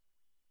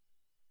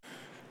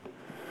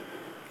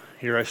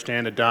Here I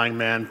stand, a dying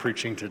man,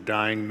 preaching to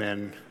dying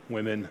men,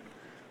 women,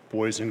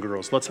 boys, and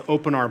girls. Let's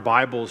open our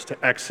Bibles to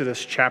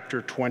Exodus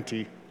chapter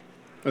 20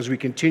 as we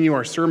continue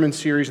our sermon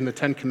series in the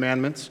Ten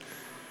Commandments.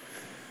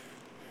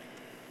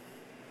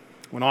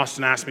 When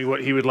Austin asked me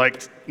what he would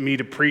like me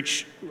to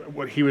preach,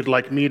 what he would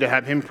like me to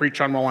have him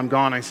preach on while I'm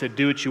gone, I said,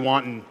 do what you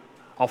want, and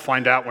I'll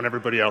find out when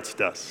everybody else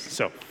does.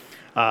 So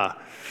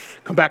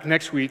come back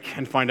next week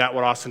and find out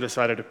what Austin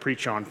decided to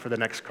preach on for the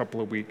next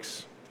couple of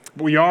weeks.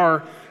 We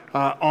are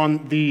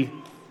on the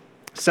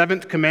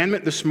Seventh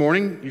Commandment this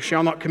morning. You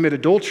shall not commit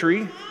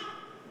adultery,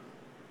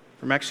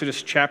 from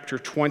Exodus chapter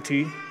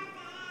 20.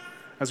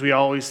 As we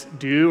always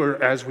do,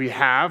 or as we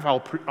have,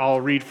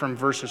 I'll read from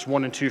verses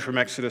 1 and 2 from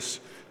Exodus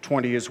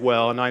 20 as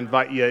well. And I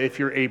invite you, if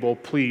you're able,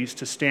 please,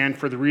 to stand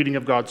for the reading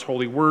of God's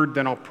holy word.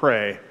 Then I'll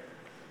pray,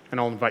 and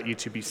I'll invite you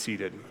to be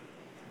seated.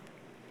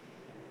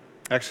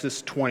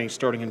 Exodus 20,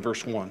 starting in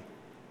verse 1.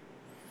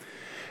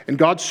 And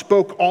God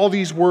spoke all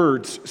these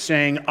words,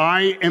 saying,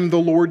 I am the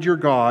Lord your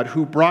God,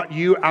 who brought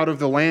you out of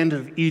the land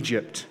of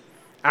Egypt,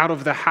 out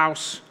of the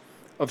house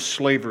of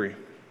slavery.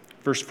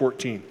 Verse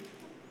 14.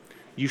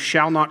 You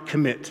shall not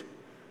commit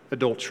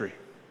adultery.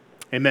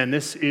 Amen.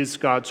 This is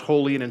God's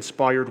holy and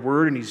inspired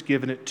word, and he's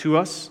given it to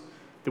us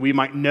that we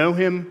might know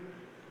him,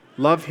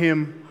 love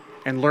him,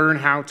 and learn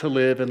how to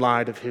live in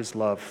light of his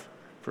love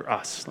for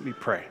us. Let me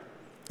pray,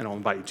 and I'll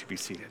invite you to be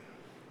seated.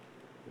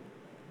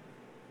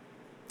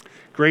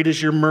 Great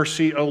is your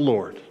mercy, O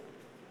Lord.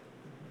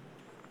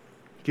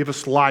 Give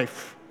us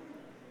life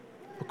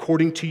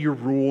according to your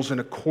rules and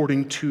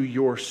according to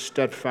your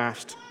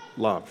steadfast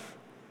love.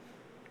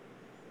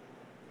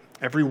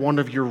 Every one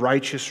of your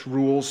righteous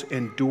rules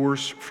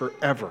endures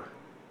forever.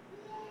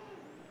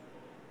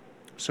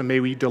 So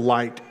may we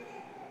delight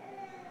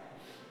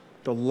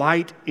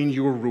in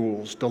your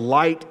rules,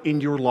 delight in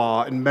your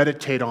law, and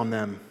meditate on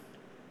them.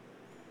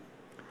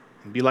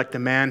 And be like the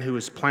man who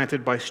is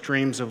planted by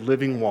streams of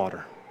living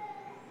water.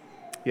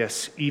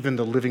 Yes, even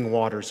the living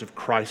waters of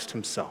Christ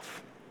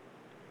himself.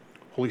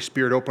 Holy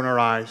Spirit, open our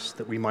eyes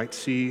that we might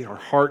see, our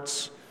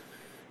hearts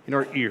and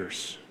our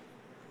ears.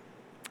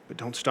 But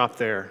don't stop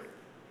there.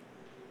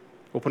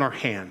 Open our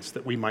hands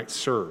that we might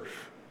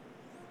serve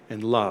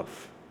and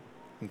love.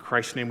 In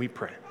Christ's name we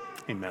pray.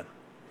 Amen.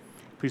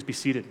 Please be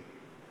seated.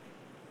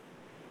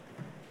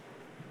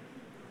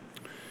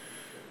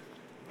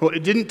 Well,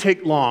 it didn't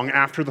take long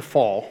after the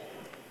fall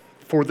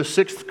for the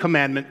sixth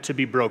commandment to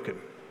be broken.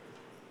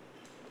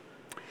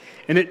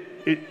 And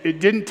it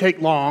didn't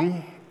take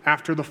long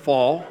after the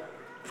fall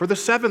for the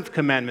seventh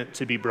commandment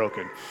to be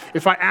broken.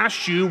 If I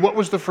asked you what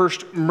was the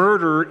first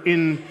murder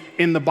in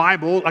the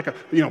Bible, like a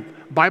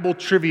Bible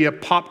trivia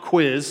pop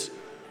quiz,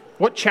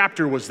 what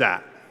chapter was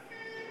that?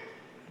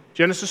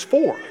 Genesis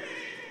 4.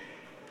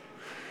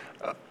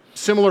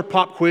 Similar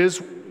pop quiz,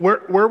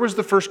 where was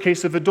the first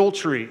case of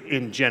adultery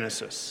in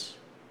Genesis?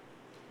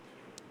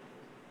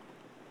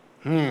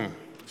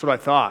 That's what I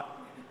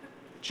thought.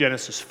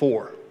 Genesis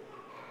 4.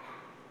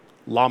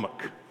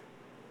 Lamech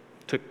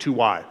took 2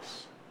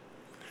 wives.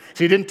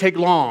 See, it didn't take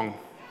long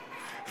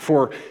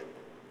for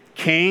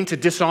Cain to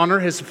dishonor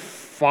his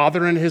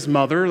father and his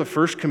mother, the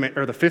fifth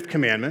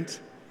commandment.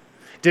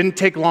 It didn't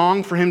take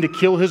long for him to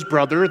kill his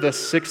brother, the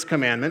sixth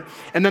commandment.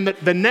 And then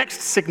the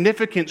next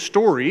significant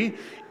story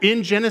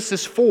in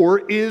Genesis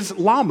 4 is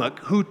Lamech,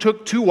 who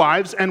took 2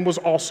 wives and was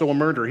also a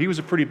murderer. He was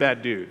a pretty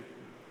bad dude.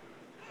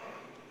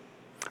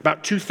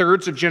 About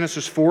 2/3 of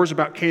Genesis 4 is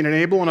about Cain and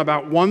Abel, and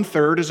about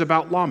 1/3 is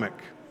about Lamech.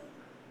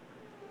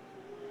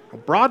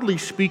 Broadly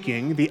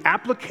speaking, the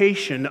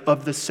application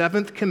of the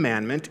seventh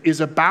commandment is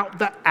about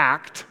the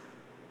act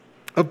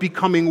of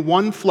becoming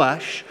one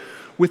flesh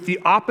with the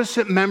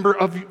opposite member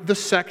of the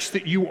sex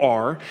that you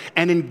are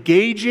and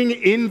engaging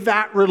in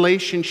that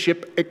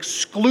relationship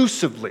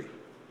exclusively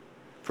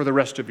for the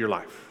rest of your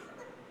life.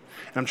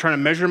 And I'm trying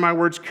to measure my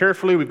words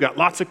carefully. We've got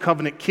lots of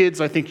covenant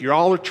kids. I think you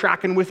all are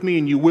tracking with me,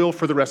 and you will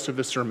for the rest of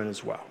the sermon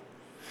as well.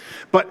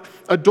 But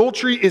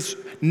adultery is,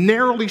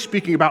 narrowly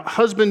speaking, about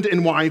husband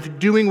and wife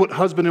doing what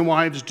husband and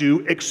wives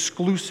do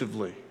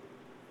exclusively.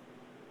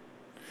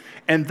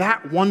 And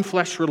that one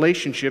flesh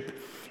relationship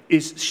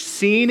is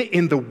seen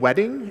in the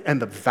wedding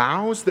and the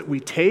vows that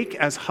we take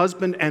as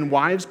husband and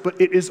wives, but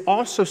it is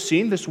also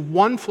seen, this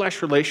one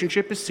flesh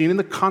relationship is seen in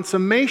the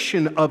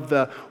consummation of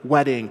the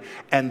wedding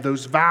and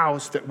those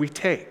vows that we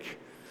take.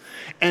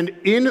 And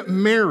in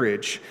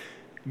marriage,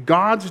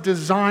 God's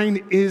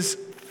design is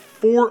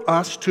for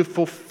us to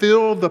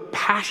fulfill the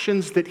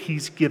passions that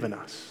he's given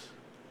us.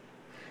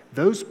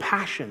 Those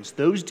passions,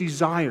 those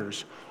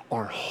desires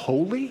are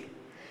holy,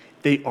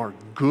 they are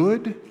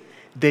good,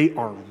 they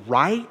are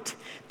right,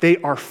 they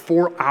are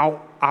for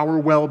our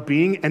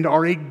well-being and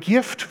are a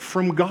gift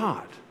from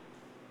God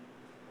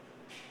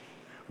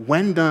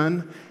when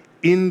done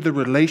in the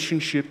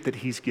relationship that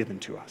he's given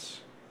to us.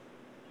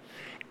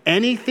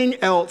 Anything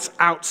else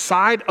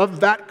outside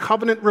of that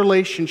covenant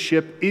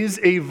relationship is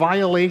a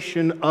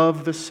violation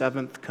of the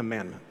seventh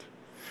commandment.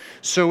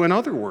 So in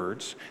other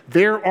words,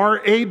 there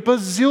are a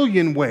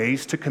bazillion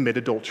ways to commit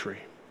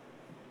adultery.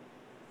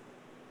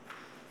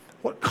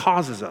 What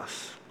causes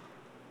us,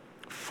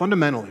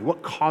 fundamentally,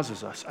 what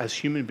causes us as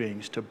human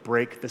beings to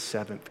break the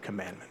seventh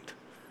commandment?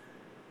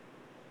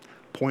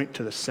 Point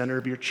to the center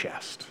of your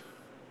chest.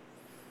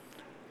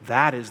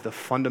 That is the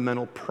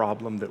fundamental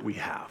problem that we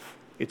have.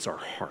 It's our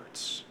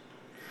hearts.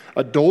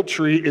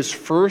 Adultery is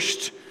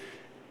first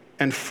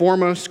and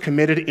foremost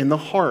committed in the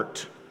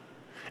heart.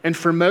 And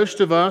for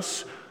most of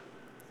us,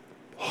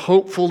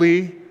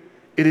 hopefully,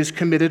 it is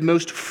committed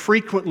most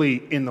frequently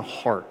in the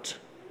heart.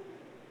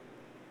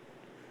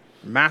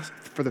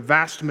 For the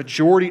vast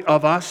majority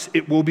of us,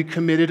 it will be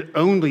committed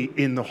only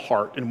in the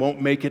heart and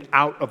won't make it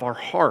out of our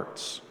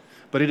hearts.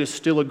 But it is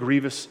still a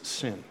grievous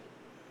sin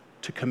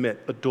to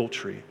commit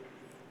adultery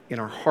in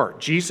our heart.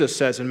 Jesus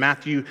says in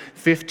Matthew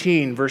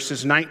 15,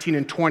 verses 19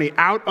 and 20,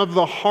 out of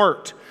the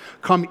heart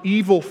come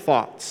evil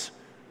thoughts,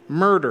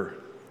 murder,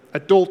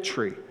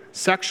 adultery,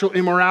 sexual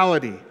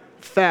immorality,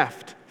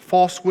 theft,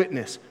 false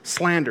witness,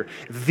 slander.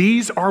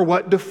 These are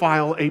what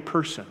defile a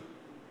person.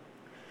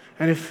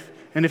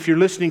 And if you're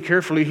listening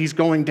carefully, he's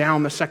going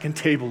down the second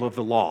table of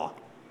the law.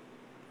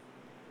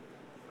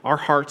 Our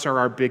hearts are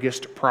our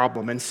biggest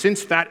problem. And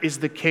since that is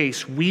the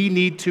case, we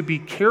need to be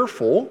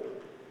careful.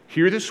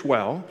 Hear this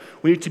well.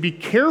 We need to be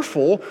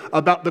careful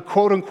about the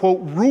quote-unquote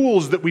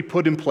rules that we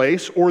put in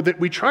place or that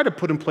we try to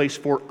put in place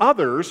for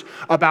others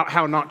about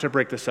how not to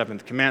break the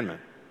seventh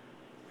commandment.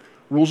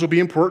 Rules will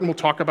be important. We'll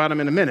talk about them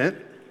in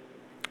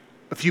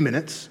a few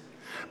minutes.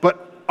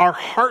 But our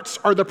hearts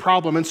are the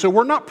problem. And so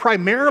we're not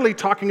primarily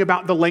talking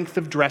about the length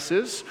of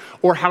dresses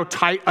or how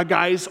tight a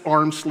guy's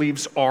arm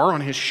sleeves are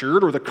on his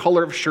shirt or the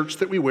color of shirts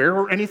that we wear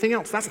or anything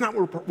else. That's not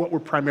what we're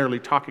primarily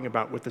talking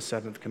about with the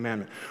seventh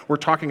commandment. We're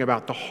talking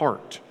about the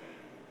heart.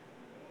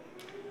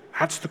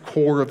 That's the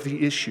core of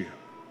the issue.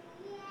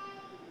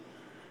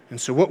 And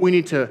so what we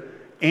need to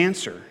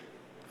answer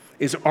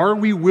is, are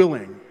we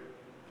willing,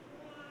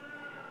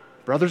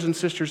 brothers and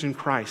sisters in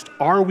Christ,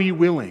 are we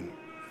willing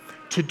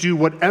to do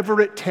whatever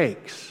it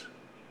takes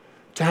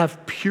to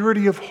have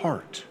purity of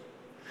heart,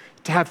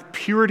 to have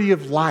purity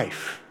of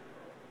life,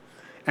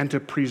 and to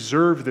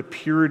preserve the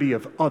purity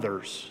of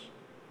others?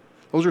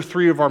 Those are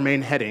three of our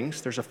main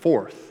headings. There's a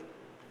fourth,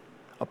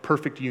 a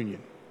perfect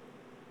union.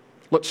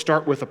 Let's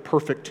start with a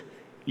perfect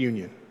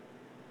union.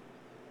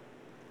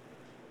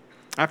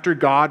 After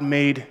God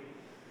made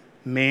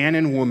man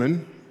and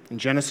woman, in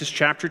Genesis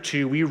chapter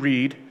 2, we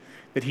read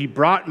that he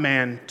brought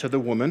man to the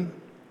woman.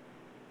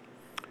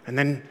 And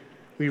then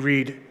we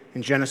read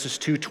in Genesis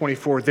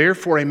 2:24,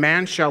 therefore a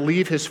man shall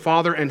leave his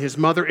father and his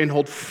mother and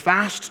hold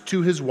fast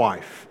to his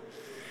wife,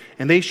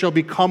 and they shall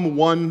become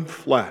one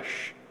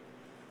flesh.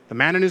 The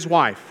man and his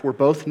wife were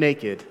both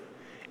naked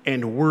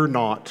and were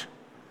not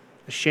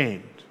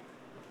ashamed.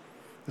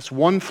 This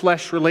one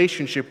flesh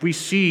relationship, we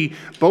see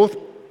both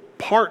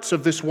parts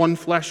of this one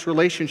flesh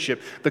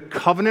relationship. The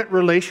covenant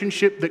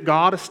relationship that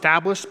God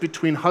established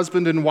between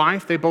husband and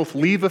wife, they both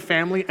leave a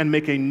family and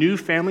make a new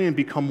family and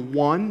become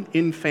one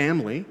in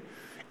family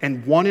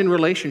and one in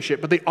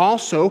relationship, but they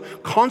also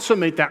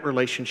consummate that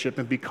relationship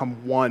and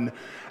become one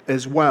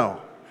as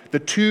well. The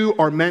two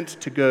are meant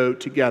to go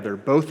together,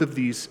 both of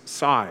these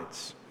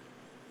sides.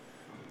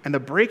 And the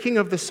breaking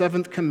of the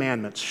seventh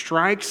commandment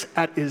strikes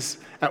at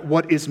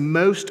what is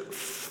most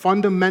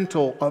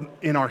fundamental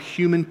in our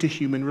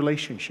human-to-human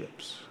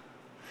relationships.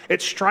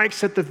 It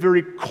strikes at the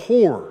very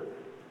core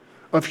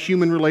of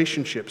human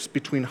relationships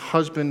between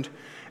husband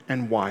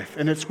and wife.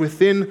 And it's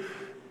within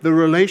the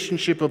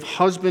relationship of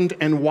husband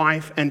and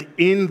wife, and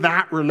in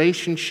that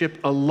relationship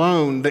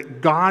alone,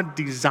 that God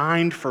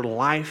designed for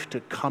life to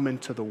come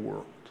into the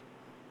world.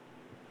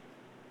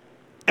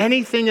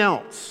 Anything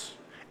else,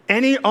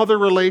 any other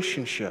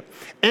relationship,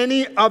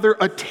 any other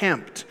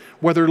attempt,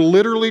 whether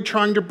literally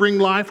trying to bring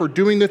life or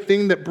doing the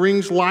thing that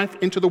brings life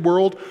into the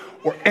world,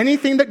 or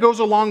anything that goes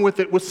along with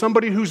it with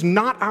somebody who's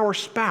not our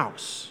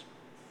spouse,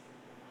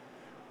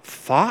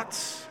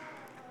 thoughts,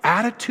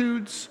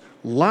 attitudes,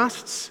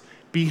 lusts,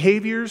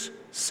 behaviors,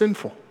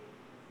 sinful,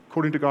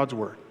 according to God's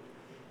word.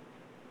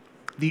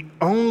 The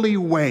only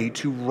way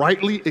to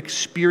rightly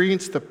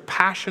experience the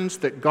passions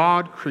that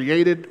God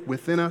created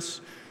within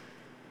us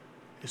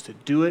is to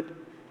do it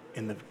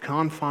in the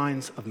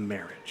confines of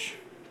marriage.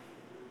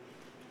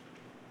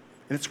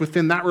 And it's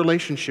within that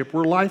relationship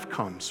where life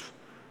comes.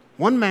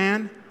 One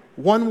man,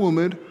 one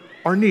woman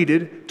are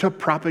needed to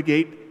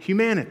propagate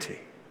humanity.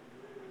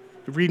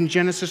 We read in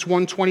Genesis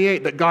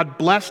 1:28 that God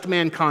blessed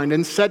mankind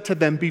and said to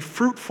them, be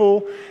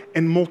fruitful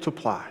and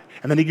multiply.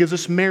 And then he gives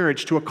us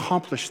marriage to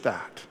accomplish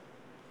that.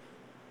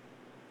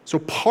 So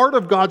part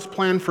of God's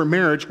plan for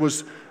marriage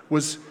was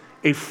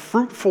a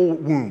fruitful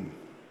womb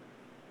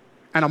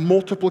and a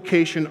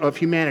multiplication of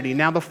humanity.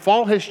 Now, the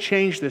fall has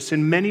changed this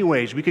in many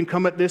ways. We can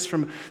come at this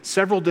from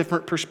several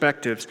different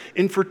perspectives.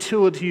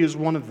 Infertility is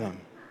one of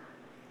them.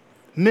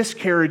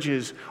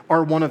 Miscarriages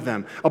are one of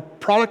them. A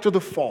product of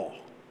the fall.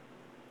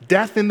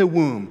 Death in the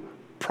womb,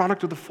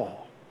 product of the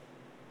fall.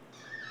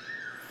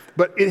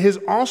 But it has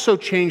also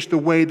changed the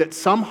way that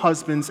some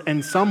husbands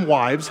and some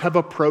wives have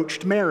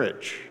approached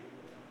marriage.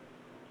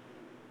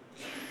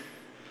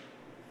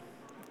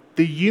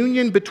 The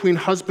union between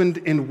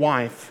husband and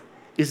wife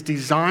is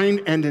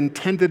designed and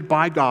intended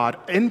by God,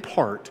 in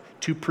part,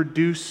 to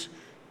produce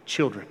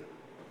children.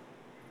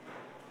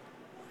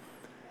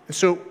 And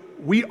so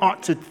we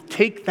ought to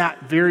take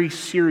that very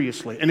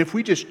seriously. And if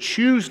we just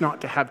choose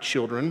not to have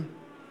children,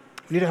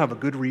 we need to have a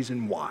good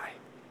reason why.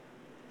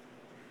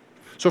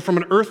 So from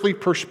an earthly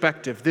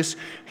perspective, this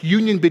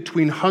union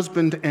between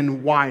husband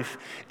and wife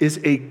is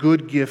a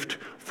good gift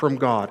from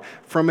God.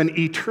 From an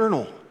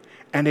eternal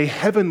and a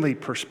heavenly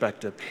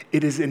perspective,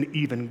 it is an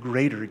even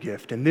greater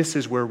gift. And this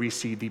is where we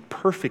see the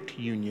perfect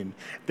union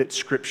that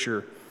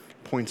Scripture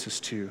points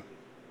us to.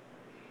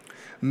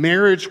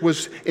 Marriage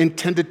was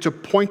intended to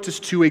point us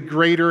to a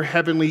greater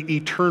heavenly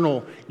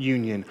eternal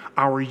union,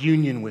 our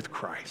union with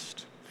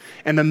Christ.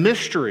 And the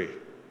mystery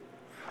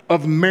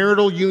of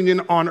marital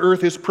union on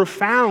earth is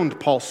profound,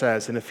 Paul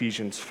says in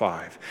Ephesians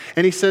 5.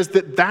 And he says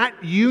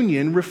that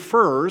union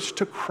refers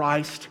to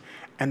Christ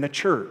and the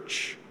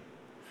church.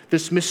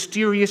 This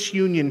mysterious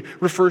union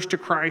refers to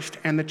Christ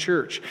and the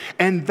church.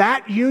 And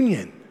that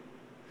union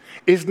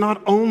is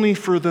not only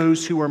for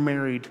those who are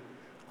married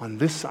on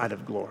this side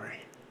of glory.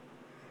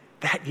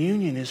 That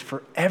union is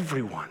for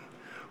everyone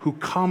who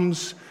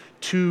comes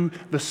to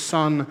the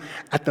Son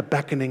at the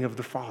beckoning of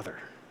the Father.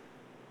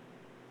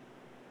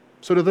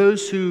 So to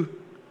those who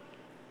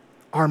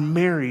are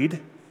married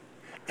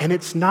and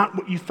it's not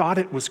what you thought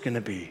it was going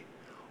to be,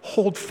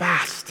 hold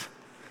fast.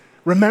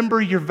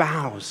 Remember your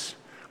vows.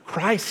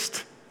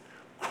 Christ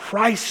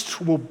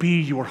will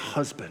be your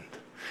husband.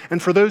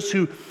 And for those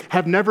who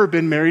have never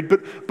been married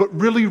but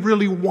really,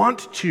 really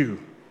want to,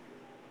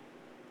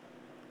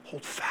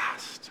 hold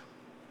fast.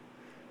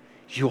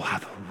 You'll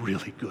have a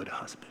really good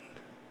husband.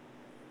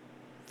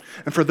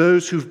 And for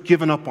those who've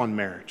given up on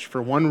marriage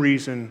for one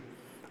reason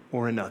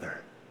or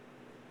another,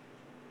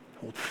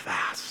 hold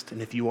fast.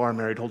 And if you are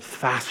married, hold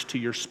fast to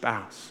your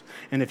spouse.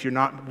 And if you're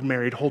not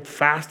married, hold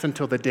fast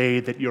until the day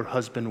that your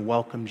husband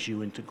welcomes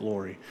you into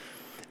glory.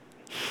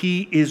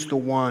 He is the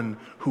one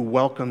who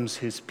welcomes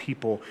his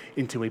people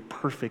into a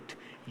perfect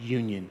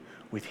union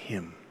with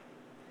him.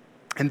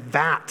 And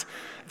that,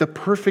 the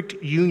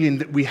perfect union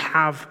that we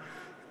have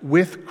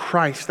with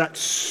Christ, that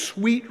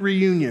sweet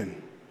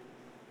reunion,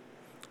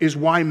 is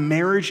why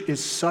marriage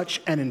is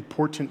such an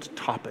important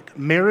topic.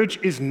 Marriage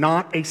is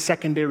not a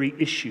secondary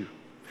issue.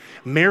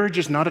 Marriage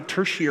is not a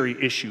tertiary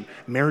issue.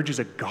 Marriage is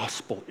a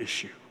gospel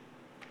issue.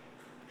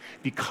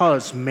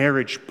 Because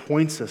marriage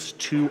points us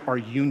to our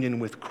union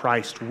with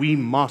Christ, we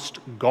must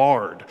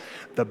guard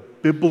the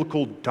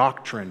biblical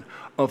doctrine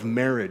of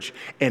marriage.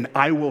 And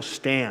I will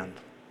stand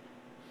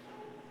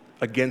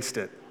against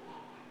it,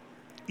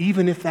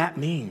 even if that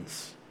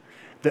means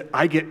that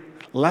I get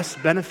less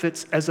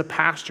benefits as a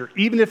pastor.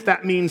 Even if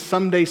that means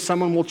someday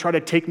someone will try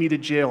to take me to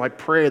jail, I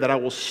pray that I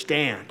will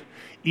stand.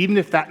 Even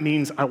if that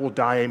means I will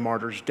die a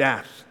martyr's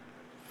death.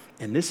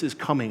 And this is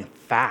coming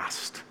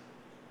fast.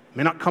 It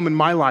may not come in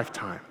my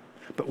lifetime,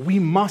 but we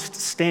must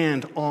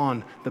stand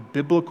on the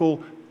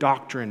biblical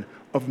doctrine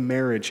of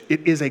marriage.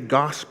 It is a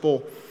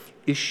gospel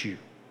issue.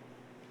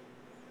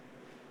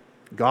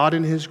 God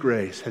in his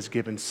grace has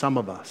given some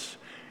of us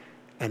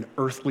an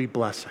earthly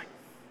blessing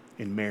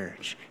in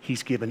marriage.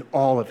 He's given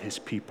all of his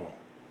people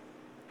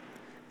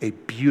a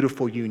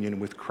beautiful union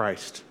with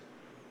Christ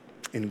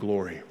in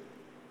glory.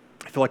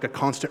 I feel like a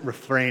constant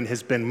refrain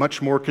has been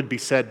much more could be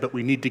said, but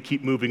we need to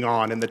keep moving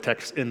on in the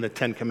text in the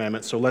 10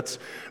 Commandments. So let's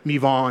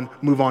move on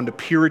to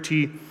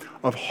purity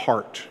of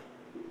heart.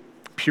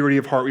 Purity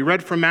of heart. We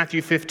read from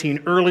Matthew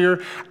 15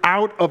 earlier.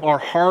 Out of our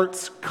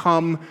hearts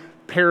come,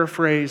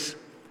 paraphrase,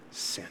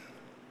 sin.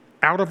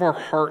 Out of our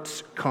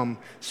hearts come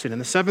sin.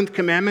 And the seventh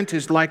commandment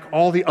is like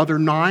all the other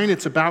 9.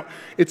 It's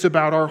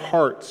about our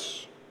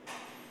hearts.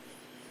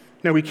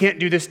 Now, we can't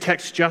do this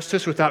text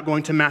justice without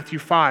going to Matthew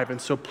 5, and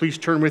so please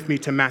turn with me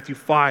to Matthew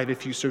 5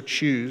 if you so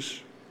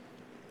choose,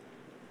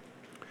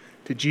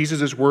 to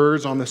Jesus'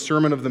 words on the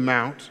Sermon of the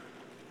Mount.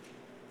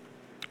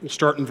 We'll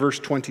start in verse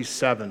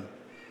 27.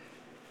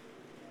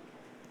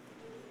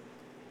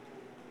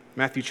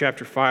 Matthew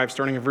chapter 5,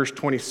 starting in verse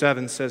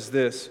 27, says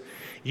this: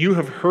 "You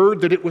have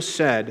heard that it was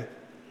said,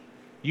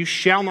 'You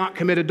shall not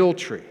commit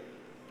adultery.'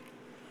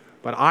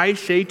 But I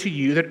say to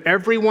you that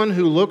everyone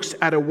who looks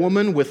at a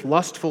woman with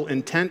lustful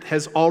intent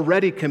has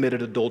already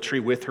committed adultery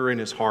with her in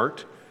his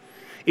heart.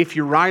 If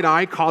your right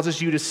eye causes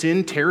you to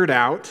sin, tear it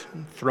out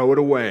and throw it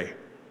away.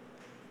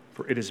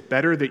 For it is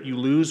better that you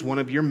lose one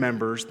of your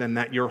members than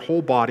that your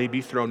whole body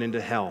be thrown into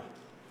hell.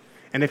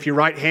 And if your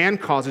right hand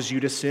causes you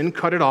to sin,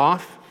 cut it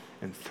off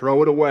and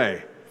throw it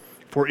away.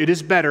 For it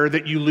is better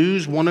that you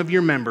lose one of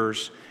your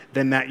members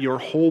than that your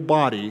whole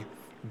body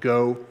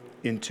go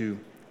into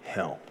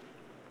hell."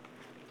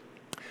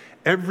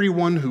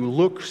 Everyone who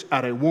looks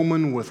at a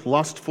woman with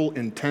lustful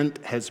intent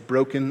has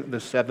broken the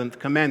seventh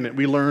commandment.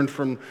 We learned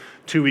from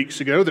 2 weeks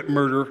ago that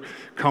murder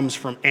comes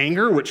from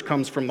anger, which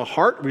comes from the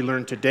heart. We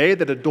learned today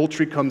that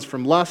adultery comes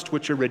from lust,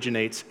 which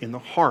originates in the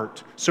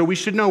heart. So we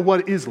should know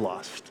what is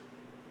lust.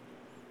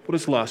 What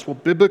is lust? Well,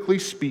 biblically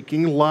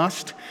speaking,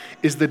 lust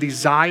is the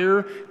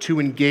desire to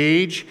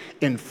engage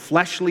in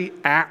fleshly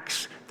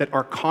acts that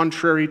are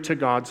contrary to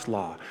God's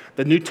law.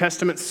 The New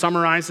Testament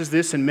summarizes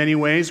this in many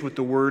ways with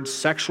the word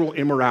sexual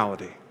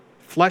immorality.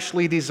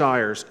 Fleshly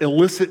desires,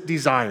 illicit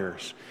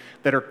desires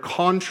that are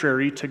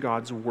contrary to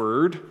God's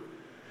word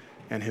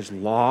and his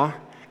law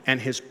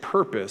and his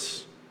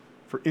purpose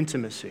for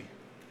intimacy.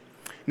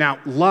 Now,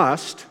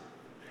 lust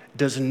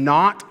does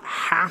not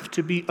have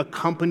to be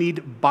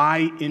accompanied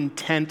by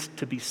intent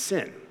to be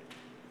sin.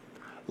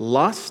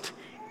 Lust,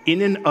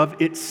 in and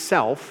of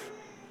itself,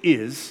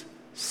 is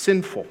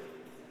sinful.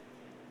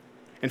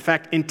 In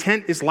fact,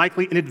 intent is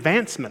likely an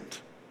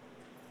advancement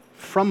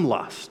from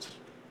lust.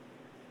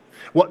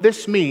 What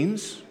this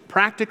means,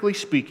 practically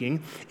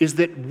speaking, is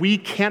that we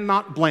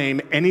cannot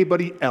blame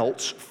anybody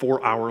else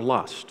for our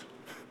lust.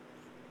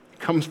 It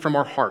comes from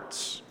our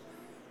hearts.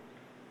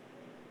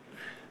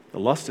 The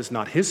lust is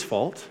not his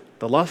fault.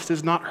 The lust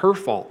is not her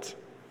fault.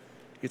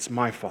 It's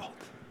my fault.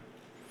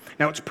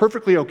 Now, it's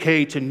perfectly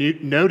okay to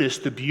notice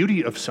the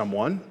beauty of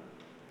someone.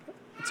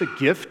 It's a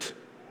gift,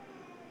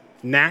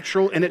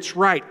 natural, and it's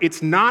right.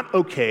 It's not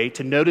okay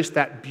to notice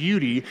that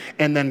beauty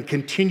and then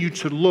continue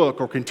to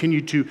look or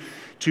continue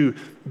to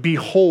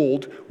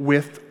behold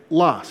with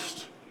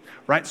lust.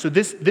 Right? So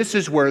this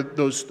is where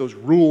those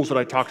rules that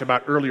I talked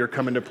about earlier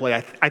come into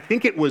play. I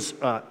think it was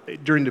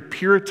during the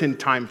Puritan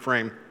time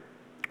frame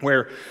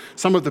where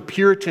some of the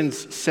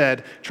Puritans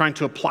said, trying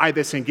to apply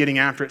this and getting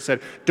after it, said,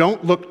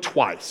 don't look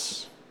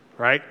twice,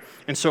 right?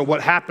 And so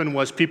what happened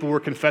was people were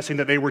confessing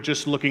that they were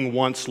just looking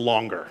once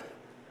longer,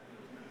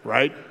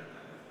 right?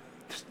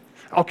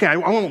 Okay, I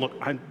won't look.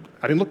 I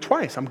didn't look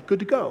twice. I'm good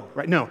to go,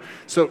 right? No.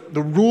 So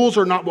the rules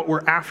are not what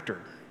we're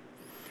after.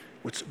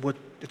 It's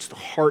the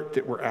heart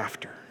that we're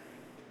after.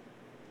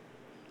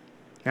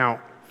 Now,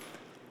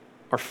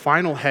 our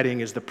final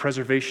heading is the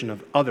preservation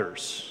of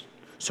others.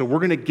 So we're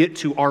going to get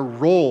to our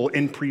role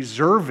in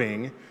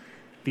preserving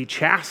the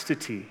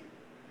chastity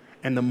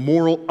and the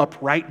moral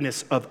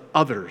uprightness of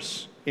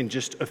others in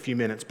just a few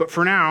minutes. But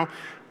for now,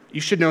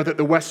 you should know that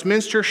the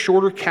Westminster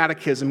Shorter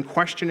Catechism,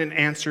 question and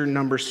answer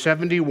number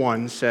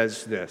 71,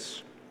 says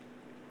this: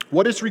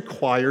 what is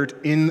required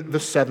in the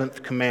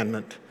seventh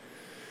commandment?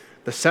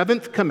 The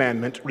seventh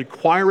commandment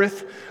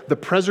requireth the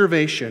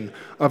preservation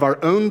of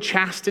our own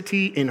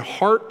chastity in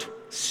heart,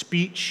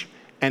 speech,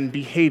 and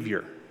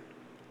behavior.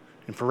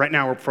 And for right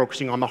now, we're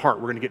focusing on the heart.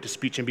 We're going to get to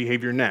speech and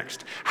behavior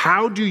next.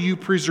 How do you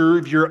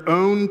preserve your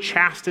own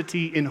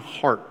chastity in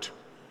heart?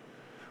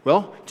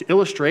 Well, to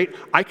illustrate,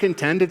 I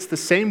contend it's the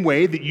same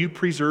way that you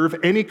preserve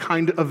any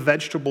kind of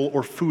vegetable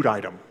or food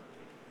item.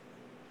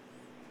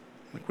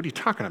 Like, what are you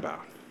talking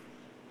about?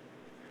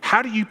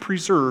 How do you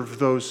preserve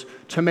those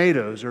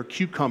tomatoes or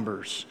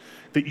cucumbers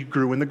that you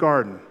grew in the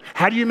garden?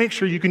 How do you make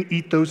sure you can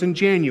eat those in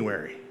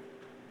January?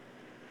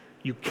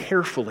 You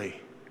carefully,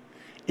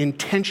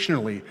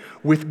 intentionally,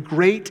 with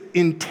great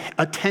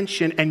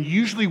attention, and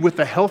usually with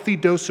a healthy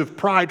dose of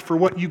pride for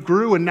what you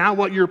grew and now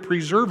what you're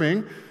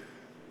preserving,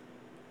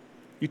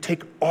 you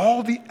take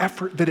all the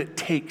effort that it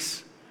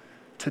takes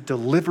to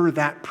deliver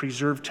that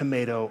preserved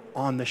tomato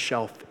on the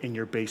shelf in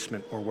your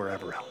basement or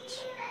wherever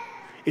else.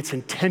 It's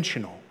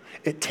intentional.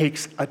 It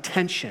takes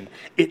attention.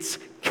 It's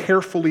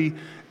carefully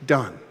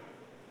done.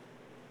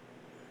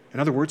 In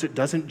other words, it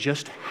doesn't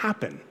just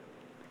happen.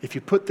 If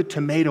you put the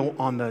tomato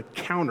on the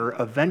counter,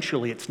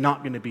 eventually it's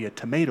not going to be a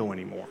tomato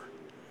anymore.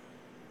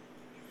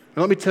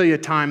 Now, let me tell you a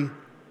time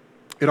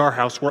at our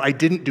house where I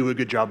didn't do a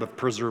good job of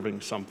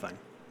preserving something.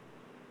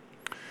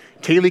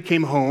 Kaylee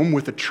came home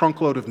with a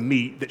trunkload of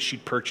meat that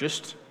she'd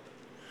purchased.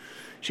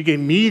 She gave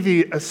me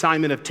the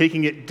assignment of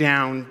taking it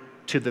down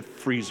to the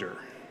freezer.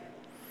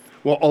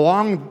 Well,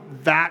 along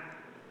that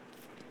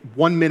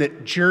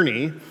 1-minute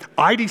journey,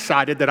 I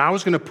decided that I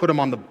was going to put them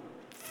on the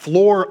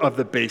floor of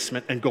the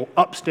basement and go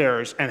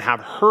upstairs and have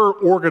her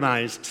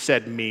organize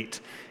said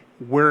meat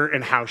where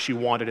and how she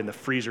wanted in the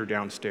freezer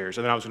downstairs.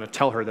 And then I was going to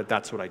tell her that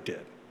that's what I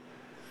did.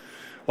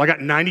 Well, I got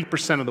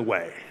 90% of the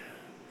way.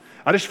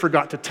 I just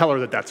forgot to tell her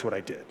that that's what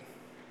I did.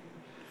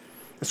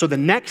 And so the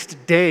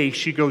next day,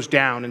 she goes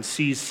down and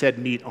sees said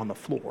meat on the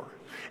floor.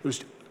 It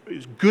was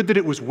good that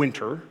it was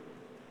winter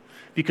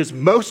because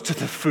most of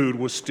the food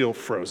was still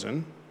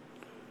frozen.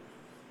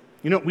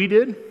 You know what we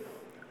did?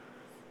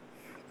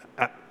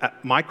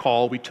 At my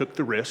call, we took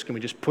the risk and we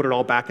just put it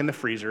all back in the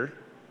freezer.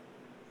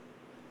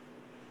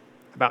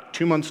 About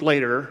 2 months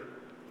later,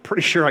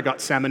 pretty sure I got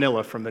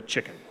salmonella from the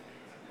chicken.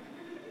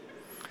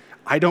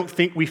 I don't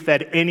think we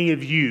fed any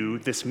of you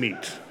this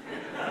meat.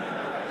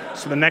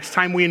 So the next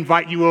time we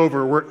invite you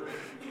over,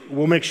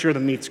 we'll make sure the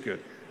meat's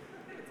good.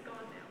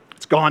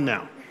 It's gone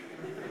now.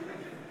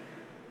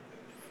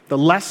 The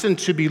lesson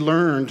to be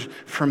learned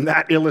from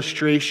that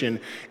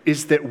illustration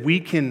is that we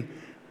can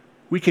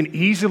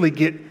easily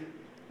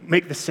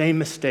make the same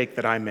mistake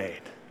that I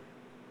made.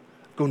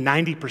 Go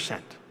 90%.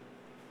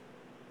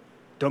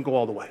 Don't go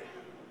all the way.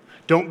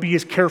 Don't be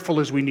as careful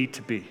as we need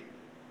to be.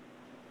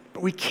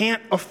 But we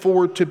can't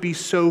afford to be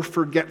so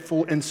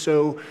forgetful and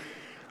so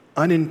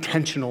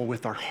unintentional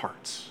with our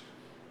hearts.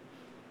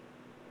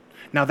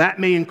 Now that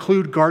may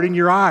include guarding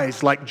your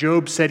eyes like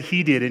Job said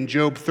he did in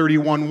Job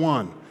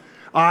 31:1.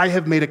 I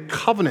have made a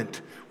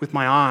covenant with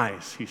my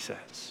eyes, he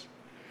says.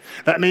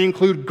 That may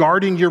include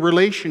guarding your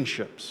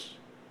relationships.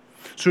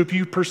 So if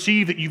you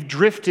perceive that you've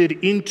drifted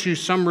into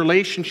some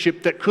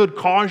relationship that could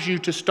cause you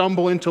to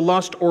stumble into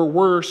lust or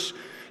worse,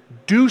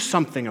 do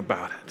something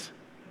about it.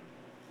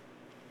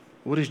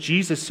 What does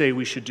Jesus say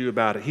we should do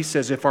about it? He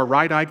says, if our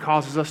right eye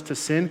causes us to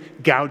sin,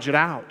 gouge it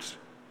out.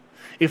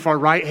 If our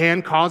right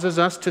hand causes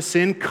us to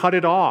sin, cut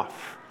it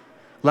off,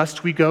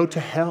 lest we go to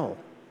hell.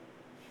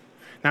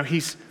 Now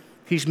he's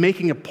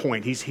making a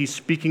point. He's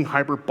speaking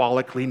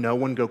hyperbolically. No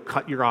one go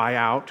cut your eye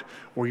out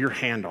or your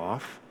hand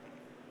off.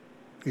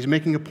 He's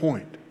making a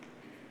point.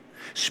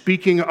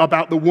 Speaking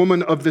about the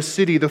woman of the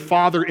city, the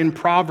father in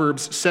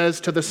Proverbs says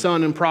to the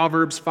son in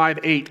Proverbs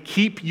 5:8,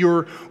 keep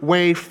your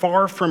way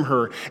far from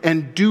her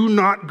and do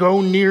not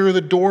go near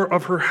the door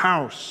of her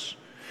house.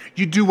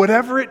 You do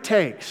whatever it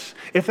takes.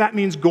 If that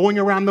means going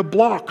around the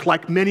block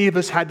like many of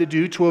us had to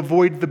do to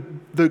avoid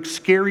the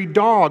scary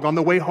dog on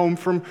the way home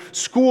from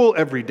school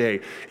every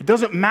day. It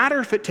doesn't matter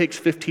if it takes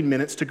 15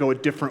 minutes to go a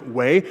different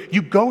way.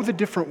 You go the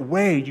different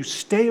way. You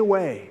stay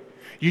away.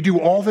 You do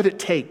all that it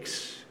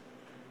takes.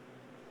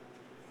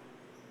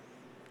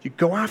 You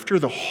go after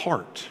the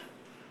heart.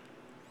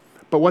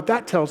 But what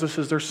that tells us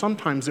is there's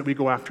sometimes that we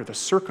go after the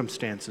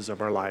circumstances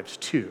of our lives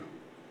too.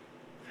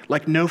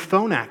 Like no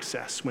phone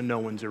access when no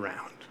one's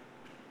around.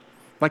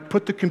 Like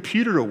put the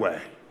computer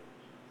away.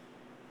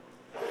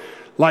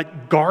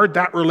 Like guard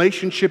that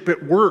relationship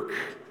at work.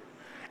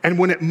 And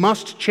when it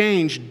must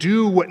change,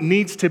 do what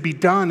needs to be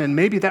done, and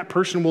maybe that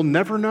person will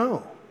never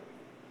know.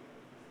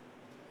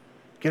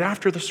 Get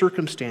after the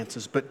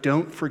circumstances, but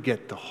don't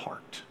forget the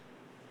heart.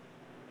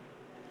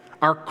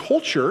 Our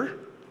culture,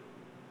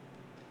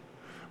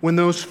 when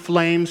those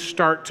flames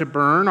start to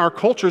burn, our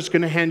culture is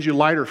going to hand you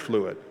lighter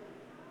fluid.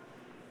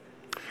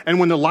 And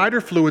when the lighter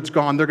fluid's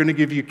gone, they're going to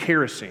give you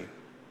kerosene.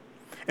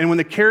 And when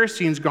the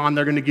kerosene's gone,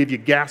 they're going to give you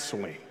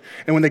gasoline.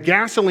 And when the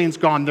gasoline's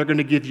gone, they're going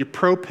to give you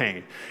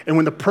propane. And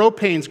when the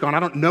propane's gone, I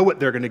don't know what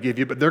they're going to give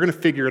you, but they're going to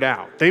figure it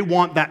out. They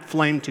want that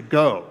flame to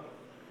go.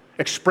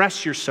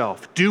 Express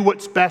yourself. Do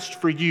what's best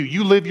for you.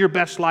 You live your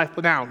best life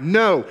now.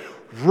 No,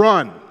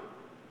 run.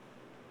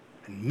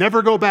 And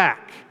never go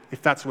back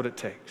if that's what it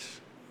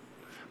takes.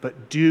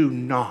 But do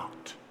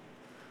not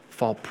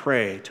fall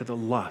prey to the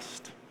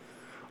lust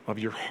of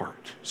your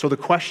heart. So the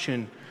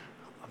question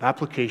of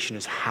application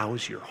is,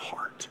 how's your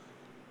heart?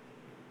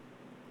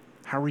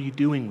 How are you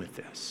doing with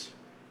this?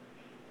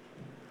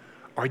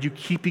 Are you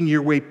keeping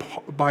your way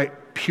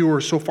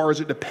pure so far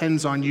as it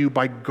depends on you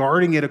by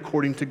guarding it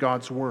according to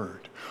God's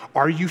word?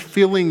 Are you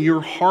filling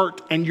your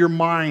heart and your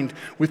mind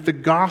with the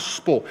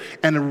gospel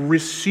and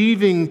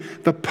receiving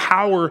the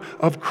power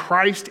of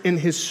Christ in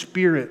his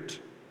Spirit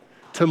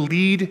to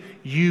lead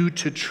you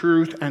to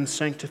truth and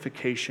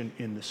sanctification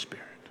in the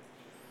Spirit?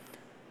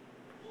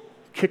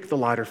 Kick the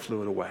lighter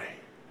fluid away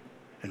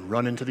and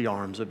run into the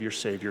arms of your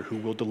Savior, who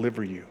will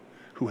deliver you,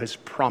 who has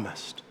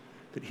promised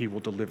that he will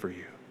deliver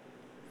you.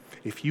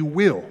 If you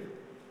will,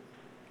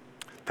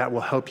 that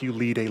will help you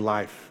lead a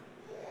life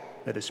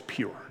that is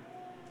pure.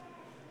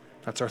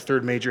 That's our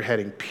third major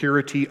heading,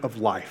 purity of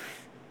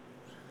life.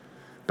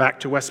 Back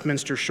to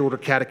Westminster Shorter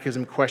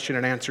Catechism, question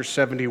and answer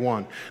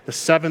 71. The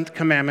seventh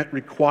commandment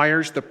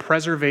requires the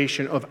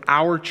preservation of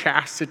our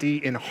chastity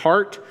in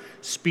heart,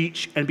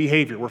 speech, and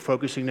behavior. We're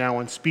focusing now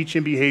on speech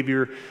and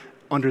behavior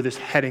under this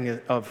heading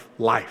of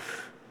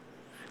life.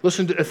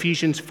 Listen to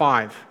Ephesians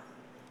 5,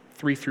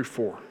 3 through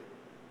 4.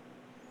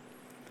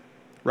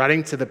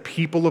 Writing to the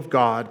people of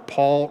God,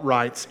 Paul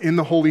writes in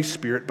the Holy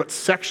Spirit, but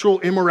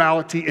sexual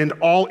immorality and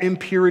all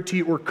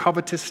impurity or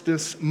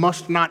covetousness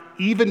must not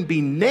even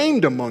be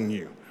named among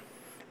you,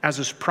 as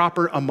is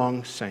proper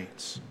among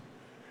saints.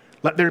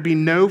 Let there be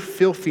no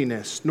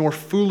filthiness, nor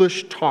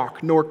foolish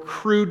talk, nor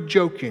crude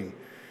joking,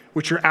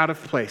 which are out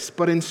of place,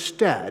 but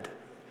instead,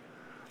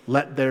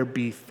 let there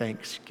be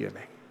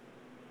thanksgiving.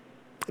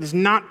 It is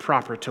not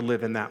proper to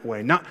live in that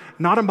way, not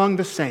among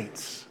the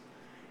saints.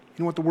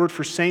 You know what the word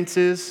for saints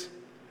is?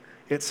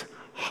 It's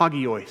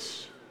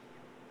hagios,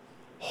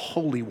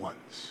 holy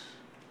ones.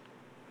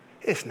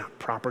 It's not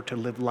proper to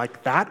live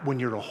like that when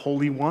you're a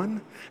holy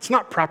one. It's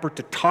not proper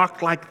to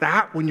talk like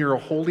that when you're a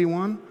holy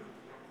one.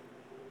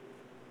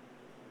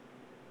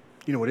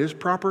 You know what is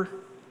proper?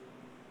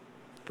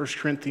 1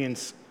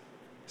 Corinthians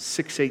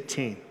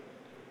 6:18.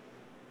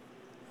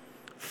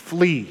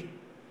 Flee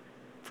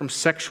from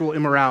sexual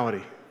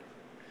immorality.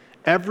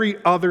 Every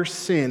other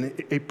sin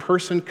a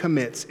person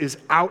commits is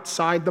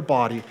outside the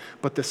body,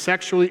 but the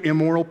sexually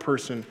immoral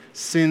person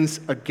sins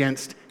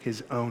against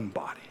his own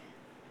body.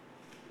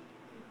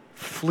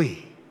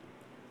 Flee.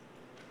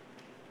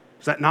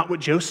 Is that not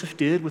what Joseph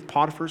did with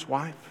Potiphar's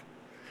wife?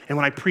 And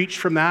when I preached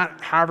from that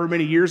however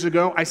many years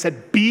ago, I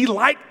said, be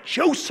like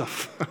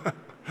Joseph.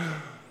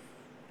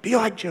 Be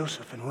like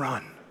Joseph and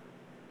run.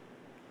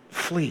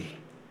 Flee.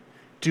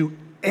 Do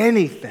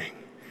anything,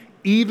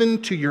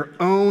 even to your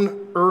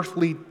own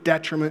earthly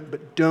detriment,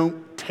 but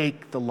don't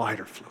take the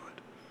lighter fluid.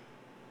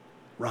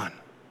 Run.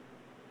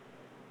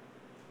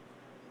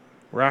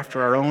 We're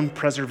after our own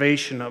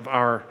preservation of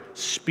our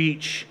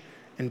speech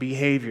and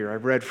behavior. I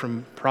read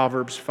from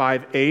Proverbs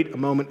 5:8 a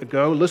moment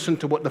ago. Listen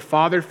to what the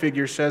father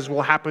figure says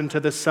will happen to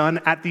the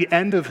son at the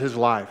end of his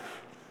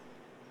life.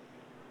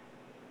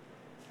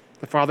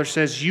 The father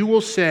says, "You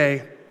will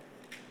say,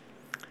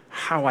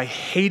 'How I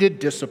hated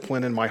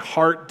discipline and my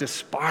heart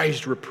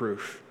despised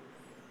reproof.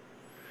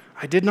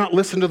 I did not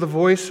listen to the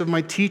voice of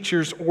my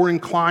teachers or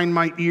incline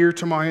my ear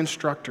to my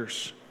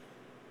instructors.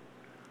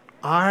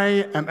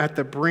 I am at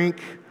the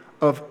brink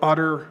of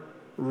utter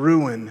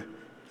ruin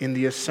in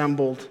the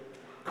assembled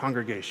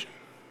congregation.'"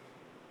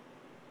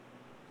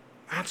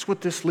 That's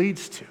what this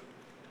leads to.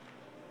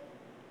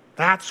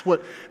 That's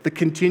what the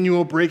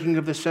continual breaking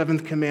of the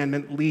seventh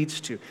commandment leads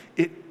to.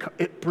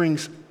 It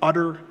brings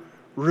utter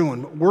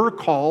ruin. We're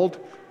called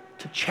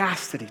to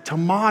chastity, to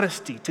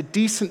modesty, to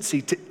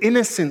decency, to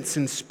innocence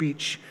in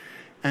speech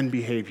and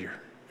behavior.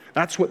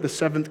 That's what the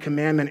seventh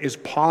commandment is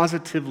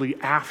positively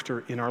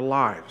after in our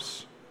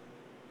lives.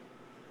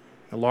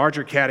 The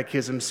larger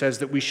catechism says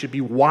that we should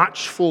be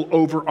watchful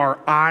over our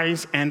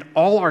eyes and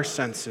all our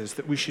senses,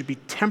 that we should be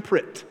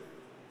temperate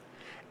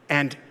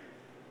and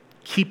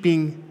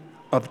keeping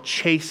of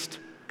chaste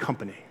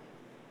company.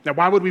 Now,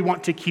 why would we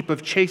want to keep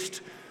of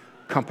chaste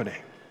company?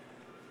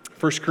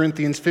 1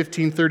 Corinthians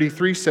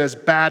 15:33 says,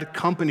 "Bad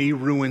company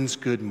ruins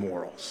good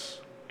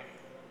morals."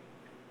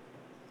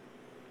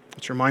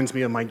 Which reminds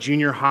me of my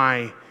junior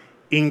high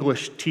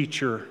English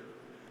teacher,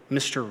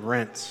 Mr.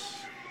 Rentz,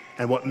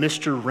 and what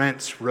Mr.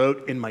 Rentz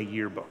wrote in my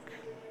yearbook.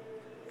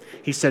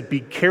 He said, "Be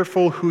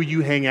careful who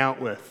you hang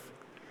out with.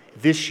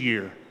 This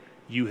year,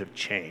 you have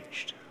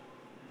changed."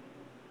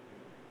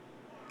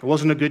 It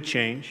wasn't a good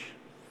change.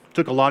 It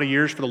took a lot of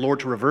years for the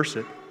Lord to reverse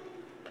it.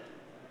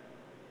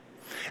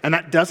 And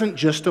that doesn't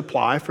just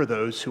apply for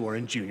those who are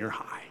in junior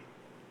high.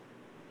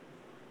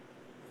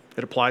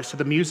 It applies to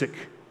the music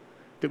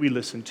that we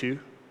listen to.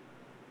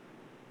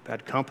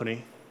 Bad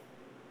company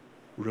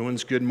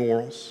ruins good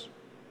morals.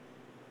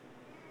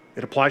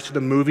 It applies to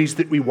the movies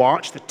that we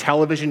watch, the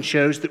television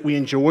shows that we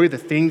enjoy, the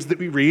things that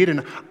we read.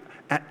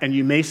 And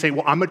you may say,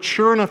 "Well, I'm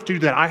mature enough to do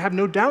that." I have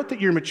no doubt that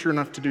you're mature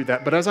enough to do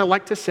that. But as I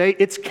like to say,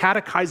 it's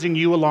catechizing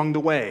you along the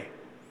way.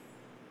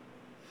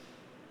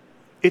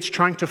 It's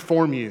trying to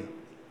form you.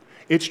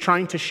 It's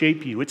trying to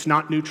shape you. It's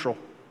not neutral.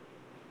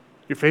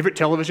 Your favorite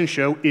television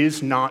show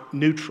is not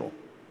neutral.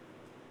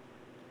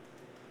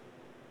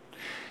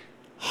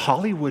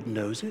 Hollywood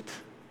knows it.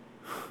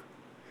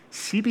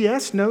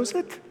 CBS knows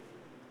it.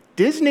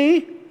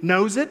 Disney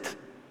knows it.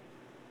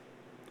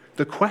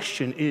 The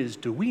question is,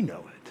 do we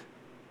know it?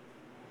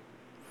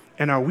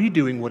 And are we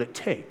doing what it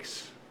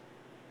takes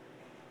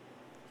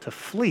to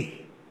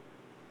flee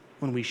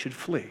when we should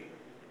flee?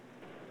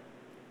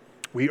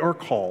 We are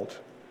called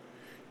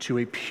to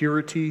a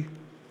purity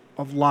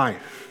of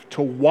life,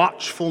 to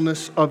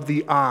watchfulness of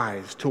the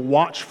eyes, to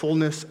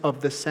watchfulness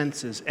of the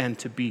senses, and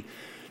to be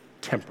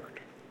tempered.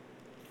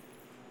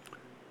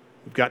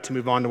 We've got to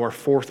move on to our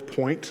fourth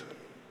point: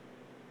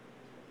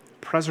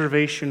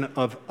 preservation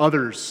of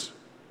others'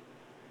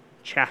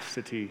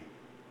 chastity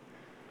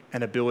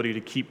and ability to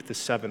keep the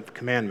seventh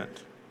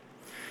commandment.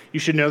 You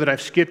should know that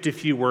I've skipped a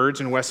few words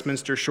in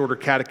Westminster Shorter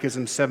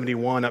Catechism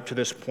 71 up to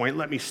this point.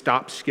 Let me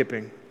stop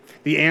skipping.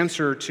 The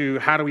answer to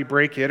how do we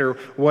break it or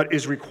what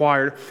is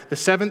required: the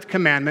seventh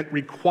commandment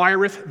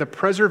requireth the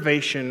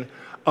preservation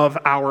of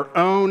our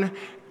own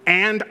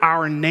and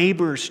our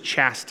neighbor's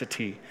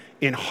chastity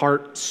in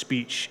heart,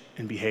 speech,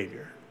 and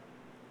behavior.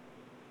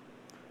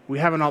 We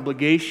have an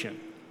obligation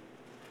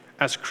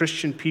as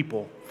Christian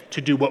people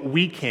to do what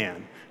we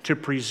can to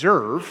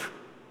preserve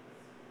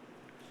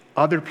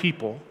other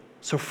people,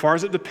 so far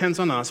as it depends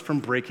on us, from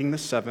breaking the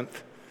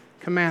seventh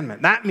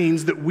commandment. That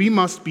means that we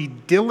must be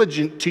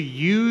diligent to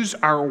use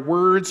our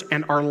words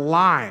and our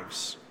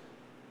lives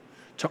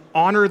to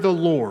honor the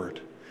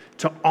Lord,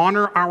 to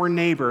honor our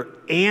neighbor,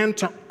 and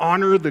to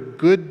honor the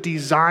good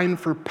design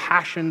for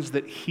passions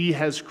that He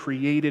has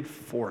created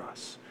for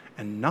us,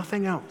 and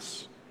nothing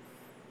else.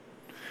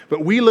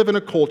 But we live in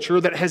a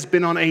culture that has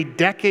been on a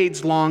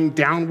decades-long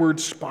downward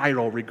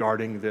spiral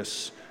regarding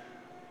this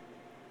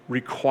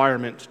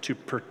requirement to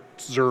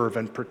preserve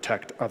and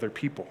protect other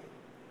people.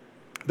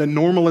 The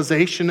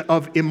normalization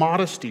of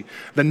immodesty,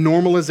 the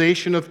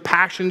normalization of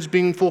passions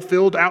being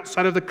fulfilled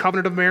outside of the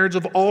covenant of marriage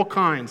of all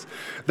kinds,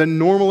 the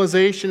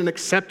normalization and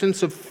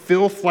acceptance of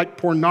filth like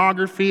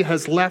pornography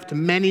has left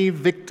many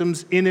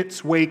victims in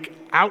its wake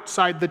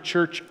outside the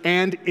church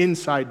and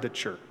inside the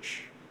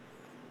church.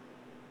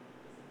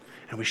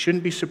 And we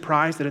shouldn't be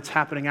surprised that it's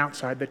happening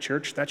outside the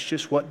church. That's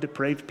just what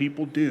depraved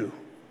people do.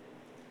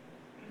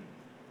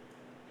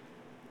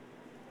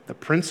 The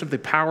prince of the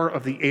power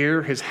of the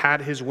air has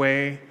had his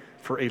way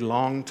for a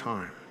long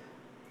time.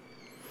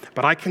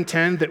 But I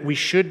contend that we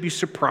should be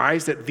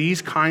surprised that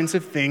these kinds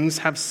of things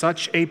have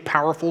such a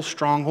powerful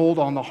stronghold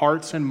on the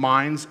hearts and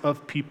minds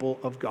of people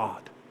of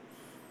God.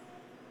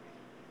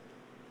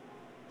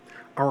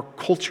 Our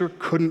culture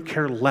couldn't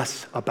care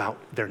less about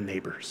their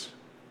neighbors,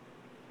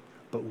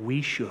 but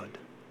we should.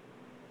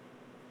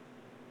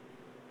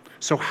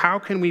 So how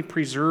can we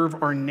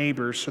preserve our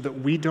neighbors so that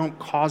we don't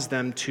cause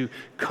them to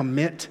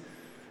commit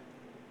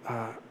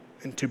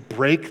and to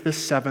break the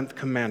seventh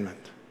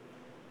commandment?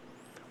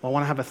 Well, I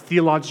want to have a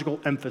theological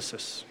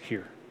emphasis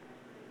here.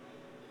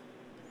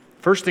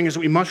 First thing is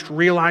we must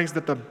realize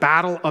that the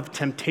battle of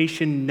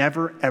temptation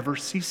never, ever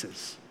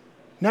ceases.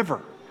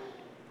 Never.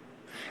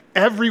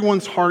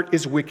 Everyone's heart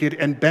is wicked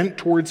and bent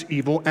towards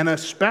evil, and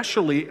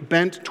especially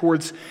bent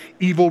towards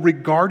evil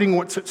regarding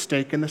what's at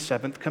stake in the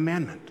seventh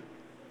commandment.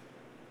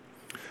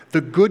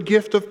 The good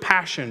gift of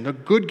passion, the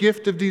good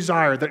gift of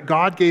desire that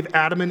God gave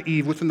Adam and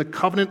Eve within the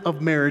covenant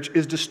of marriage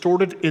is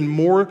distorted in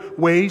more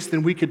ways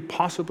than we could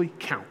possibly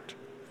count.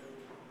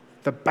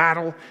 The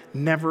battle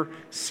never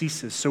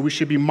ceases. So we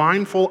should be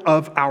mindful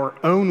of our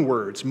own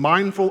words,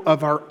 mindful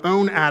of our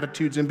own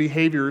attitudes and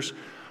behaviors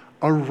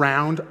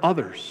around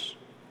others,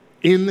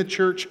 in the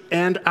church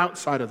and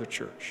outside of the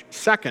church.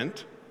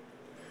 Second,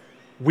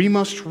 we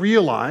must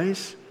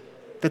realize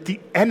that the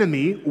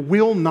enemy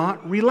will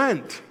not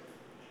relent.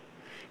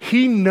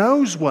 He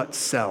knows what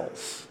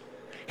sells.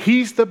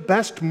 He's the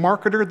best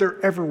marketer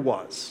there ever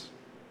was.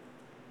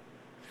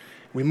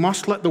 We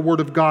must let the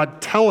Word of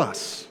God tell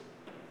us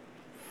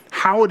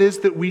how it is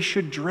that we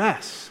should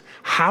dress,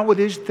 how it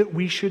is that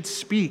we should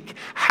speak,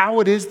 how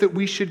it is that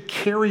we should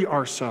carry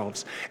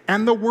ourselves.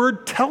 And the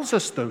Word tells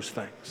us those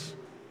things.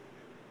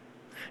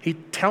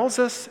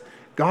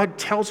 God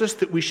tells us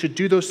that we should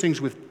do those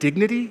things with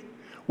dignity,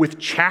 with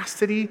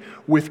chastity,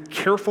 with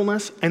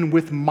carefulness, and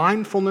with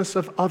mindfulness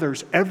of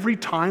others every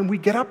time we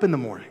get up in the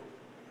morning.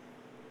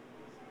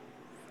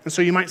 And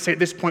so you might say at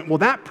this point, well,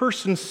 that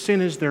person's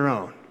sin is their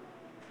own.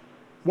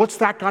 What's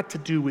that got to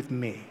do with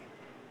me?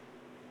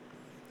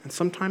 And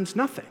sometimes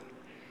nothing.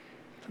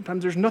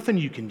 Sometimes there's nothing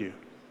you can do.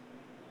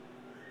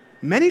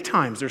 Many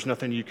times there's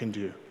nothing you can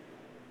do.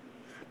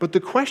 But the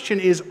question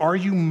is, are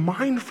you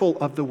mindful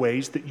of the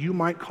ways that you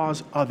might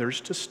cause others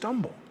to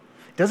stumble?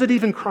 Does it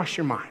even cross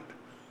your mind?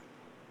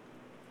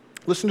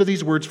 Listen to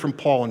these words from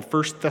Paul in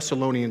 1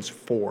 Thessalonians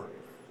 4.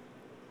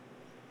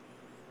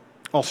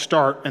 I'll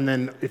start, and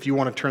then if you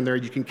want to turn there,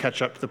 you can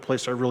catch up to the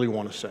place I really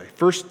want to say.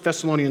 1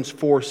 Thessalonians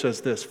 4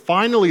 says this,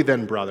 "Finally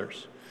then,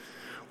 brothers,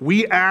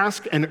 we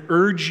ask and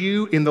urge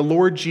you in the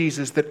Lord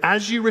Jesus that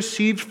as you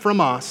received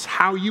from us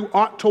how you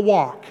ought to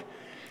walk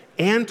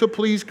and to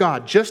please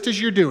God, just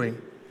as you're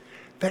doing,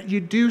 that you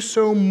do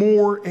so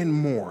more and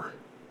more.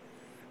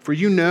 For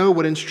you know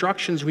what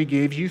instructions we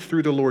gave you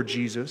through the Lord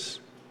Jesus.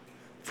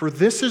 For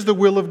this is the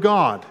will of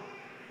God,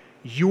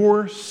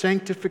 your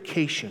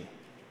sanctification."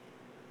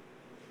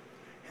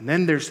 And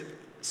then there's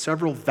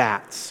several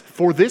that's.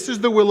 "For this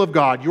is the will of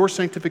God, your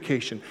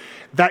sanctification,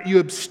 that you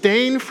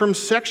abstain from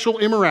sexual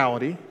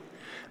immorality,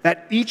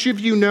 that each of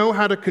you know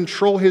how to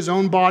control his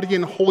own body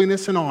in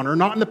holiness and honor,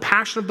 not in the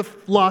passion of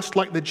the lust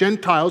like the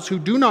Gentiles who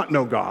do not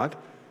know God."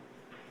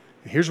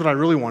 And here's what I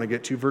really want to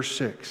get to, verse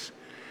 6.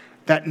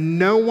 "That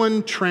no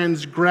one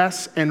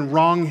transgress and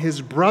wrong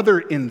his brother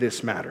in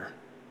this matter,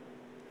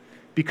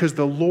 because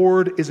the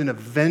Lord is an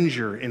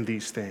avenger in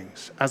these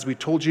things, as we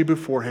told you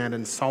beforehand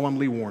and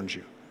solemnly warned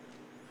you.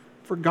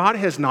 For God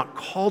has not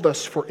called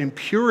us for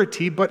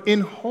impurity, but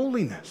in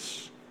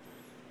holiness.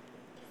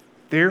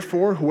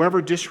 Therefore,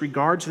 whoever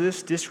disregards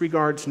this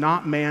disregards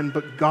not man,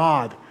 but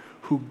God,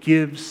 who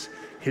gives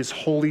his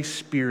Holy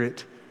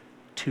Spirit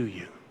to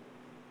you."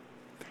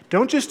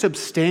 Don't just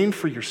abstain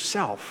for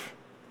yourself,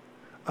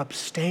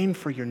 abstain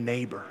for your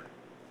neighbor.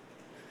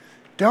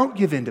 Don't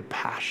give in to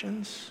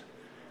passions.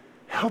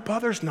 Help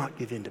others not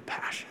give in to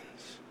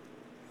passions.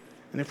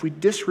 And if we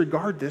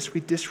disregard this,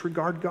 we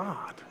disregard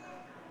God.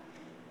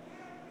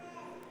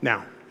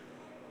 Now,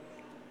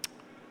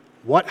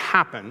 what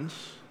happens?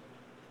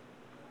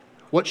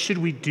 What should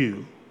we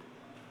do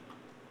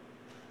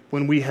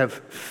when we have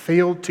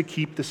failed to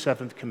keep the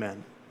seventh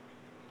commandment?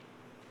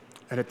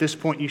 And at this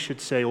point, you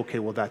should say, okay,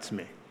 well, that's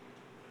me.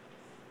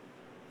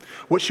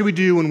 What should we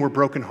do when we're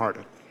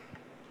brokenhearted?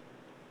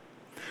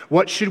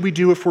 What should we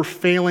do if we're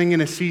failing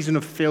in a season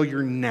of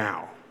failure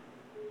now?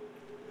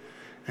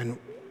 And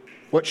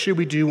what should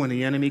we do when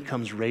the enemy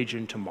comes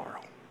raging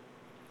tomorrow?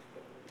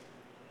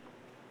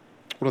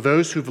 Well,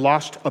 those who've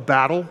lost a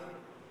battle,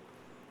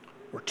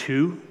 or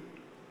 2,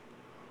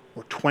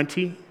 or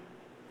 20,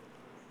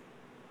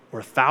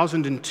 or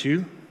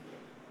 1,002,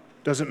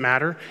 doesn't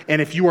matter.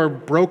 And if you are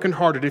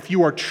brokenhearted, if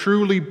you are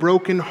truly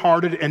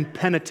brokenhearted and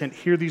penitent,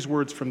 hear these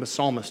words from the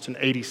psalmist in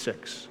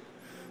 86.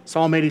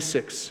 Psalm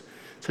 86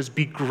 says,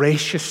 "Be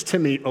gracious to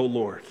me, O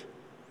Lord,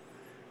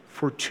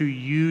 for to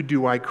you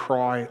do I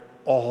cry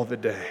all the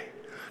day.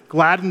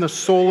 Gladden the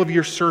soul of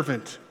your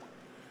servant,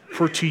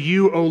 for to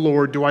you, O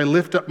Lord, do I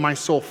lift up my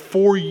soul.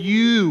 For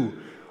you,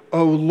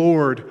 O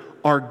Lord,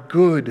 are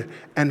good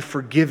and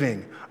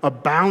forgiving,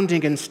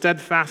 abounding in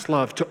steadfast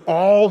love to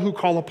all who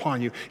call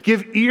upon you.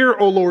 Give ear,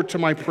 O Lord, to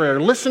my prayer.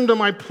 Listen to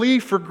my plea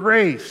for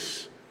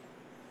grace.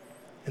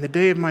 In the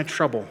day of my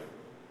trouble,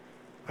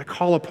 I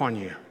call upon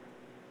you,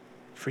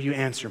 for you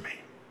answer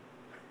me."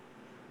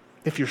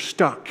 If you're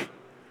stuck,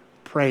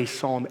 pray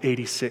Psalm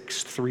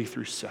 86,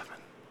 3-7.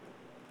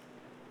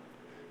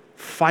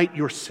 Fight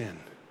your sin.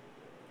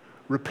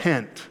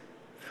 repent,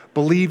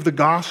 believe the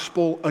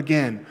gospel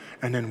again,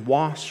 and then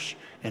wash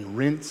and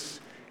rinse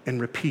and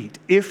repeat.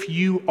 If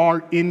you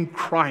are in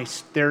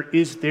Christ, there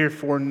is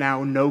therefore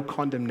now no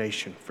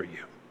condemnation for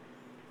you.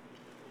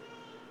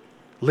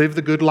 Live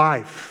the good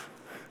life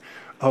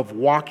of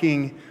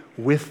walking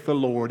with the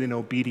Lord in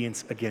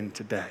obedience again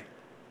today.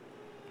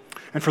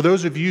 And for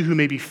those of you who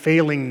may be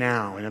failing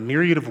now in a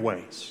myriad of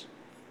ways,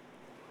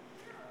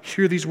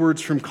 hear these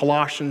words from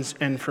Colossians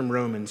and from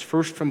Romans.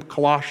 First from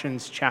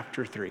Colossians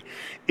chapter 3.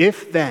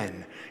 If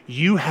then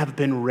you have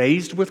been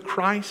raised with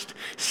Christ,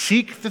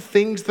 seek the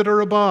things that are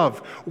above,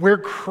 where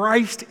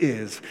Christ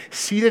is,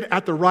 seated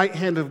at the right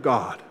hand of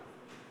God.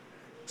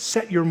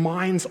 Set your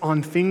minds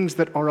on things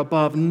that are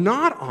above,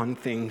 not on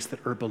things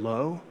that are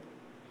below.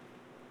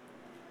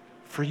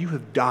 For you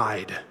have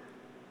died,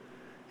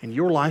 and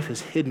your life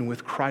is hidden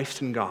with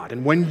Christ in God.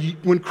 And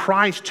when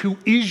Christ, who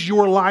is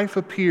your life,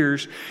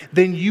 appears,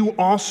 then you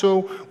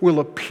also will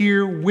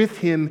appear with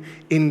him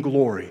in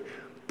glory.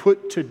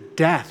 Put to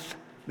death,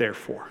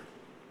 therefore,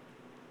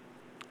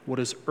 what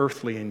is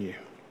earthly in you: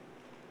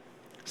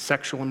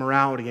 sexual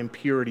immorality,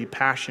 impurity,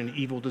 passion,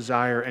 evil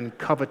desire, and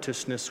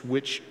covetousness,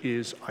 which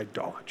is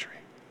idolatry.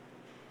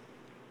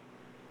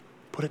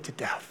 Put it to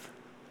death.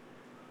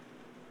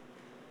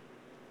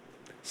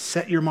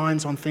 Set your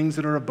minds on things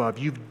that are above.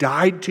 You've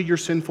died to your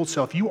sinful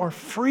self. You are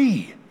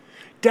free.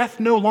 Death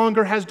no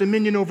longer has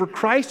dominion over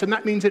Christ, and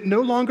that means it no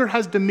longer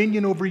has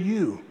dominion over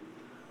you.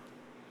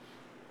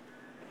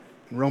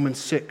 In Romans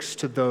 6,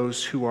 to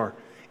those who are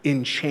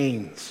in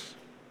chains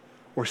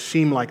or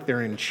seem like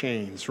they're in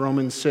chains.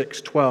 Romans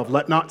 6:12,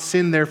 let not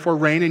sin therefore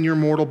reign in your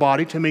mortal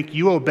body to make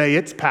you obey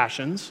its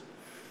passions.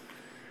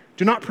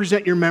 Do not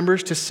present your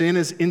members to sin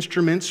as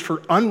instruments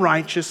for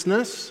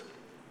unrighteousness,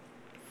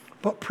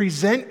 but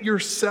present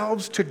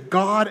yourselves to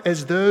God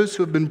as those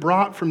who have been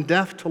brought from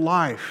death to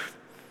life,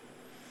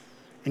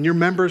 and your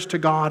members to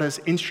God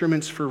as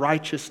instruments for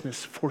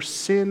righteousness. For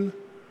sin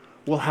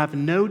will have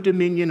no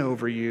dominion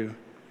over you,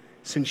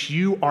 since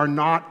you are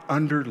not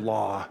under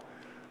law,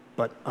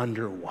 but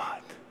under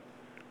what?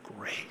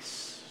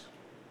 Grace.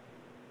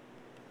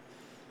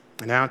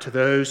 And now to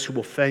those who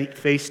will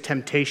face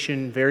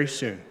temptation very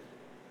soon.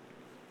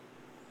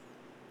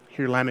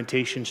 Hear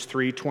Lamentations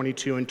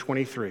 3:22 and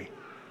 23.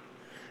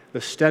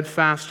 The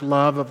steadfast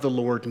love of the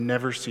Lord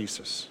never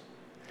ceases.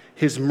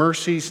 His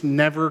mercies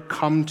never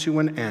come to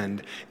an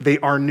end. They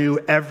are new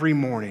every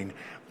morning.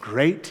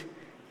 Great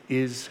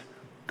is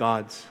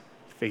God's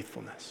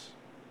faithfulness.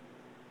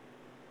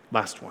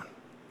 Last one,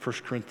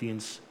 1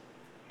 Corinthians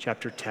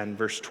chapter 10,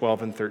 verse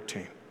 12 and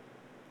 13.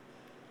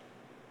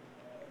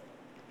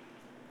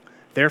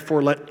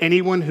 Therefore, let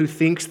anyone who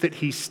thinks that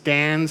he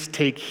stands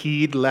take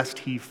heed lest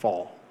he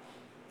fall.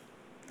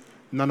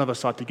 None of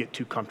us ought to get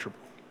too comfortable.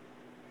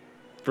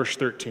 Verse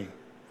 13.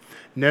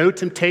 No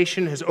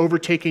temptation has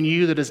overtaken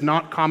you that is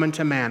not common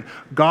to man.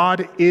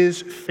 God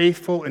is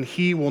faithful, and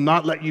he will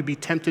not let you be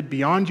tempted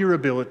beyond your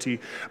ability,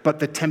 but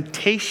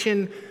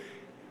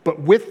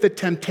with the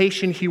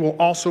temptation he will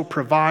also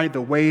provide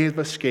the way of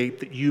escape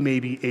that you may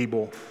be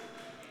able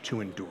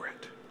to endure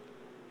it.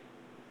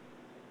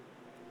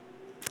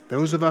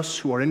 Those of us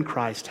who are in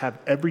Christ have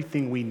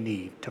everything we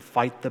need to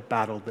fight the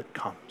battle that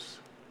comes.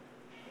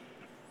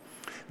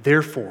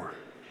 Therefore,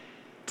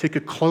 take a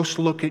close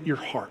look at your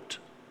heart.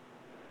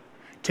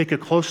 Take a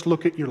close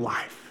look at your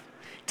life.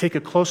 Take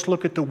a close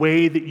look at the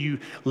way that you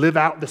live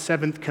out the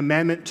Seventh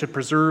Commandment to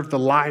preserve the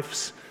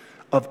lives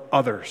of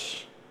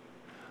others.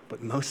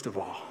 But most of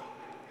all,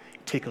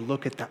 take a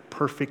look at that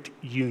perfect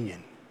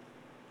union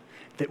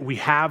that we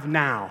have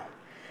now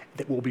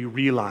that will be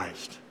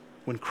realized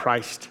when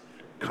Christ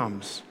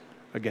comes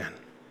again.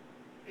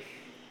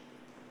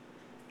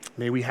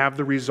 May we have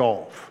the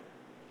resolve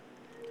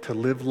to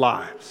live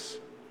lives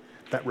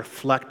that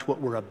reflect what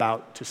we're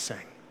about to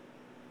sing.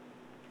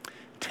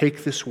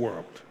 Take this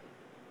world,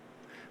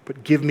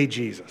 but give me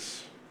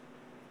Jesus.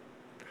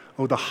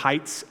 Oh, the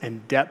heights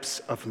and depths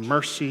of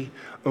mercy.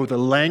 Oh, the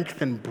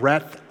length and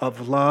breadth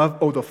of love.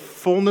 Oh, the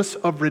fullness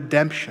of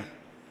redemption.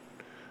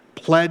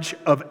 Pledge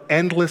of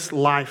endless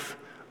life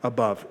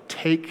above.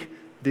 Take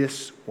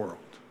this world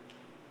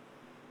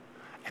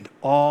and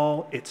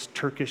all its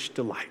Turkish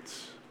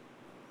delights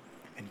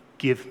and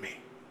give me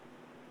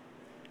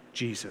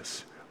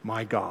Jesus.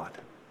 My God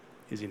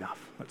is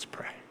enough. Let's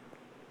pray.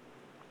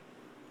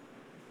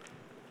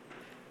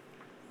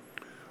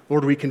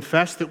 Lord, we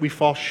confess that we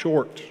fall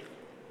short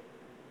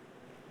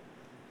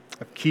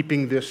of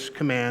keeping this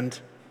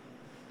command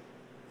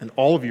and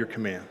all of your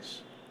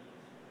commands.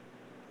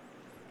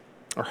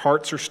 Our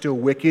hearts are still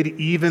wicked,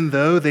 even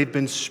though they've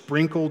been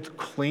sprinkled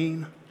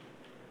clean.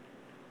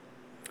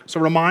 So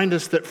remind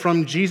us that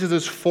from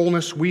Jesus'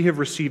 fullness we have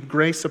received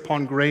grace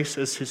upon grace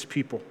as his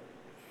people.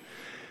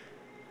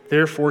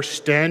 Therefore,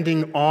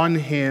 standing on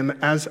him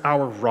as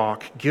our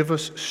rock, give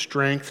us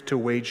strength to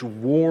wage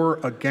war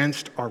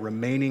against our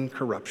remaining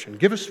corruption.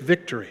 Give us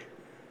victory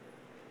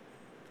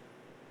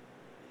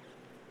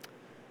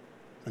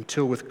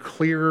until with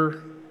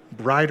clearer,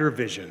 brighter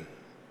vision,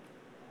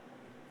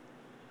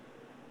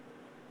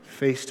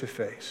 face to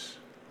face,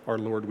 our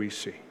Lord we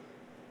see.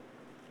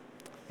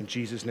 In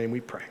Jesus' name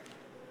we pray.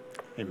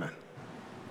 Amen.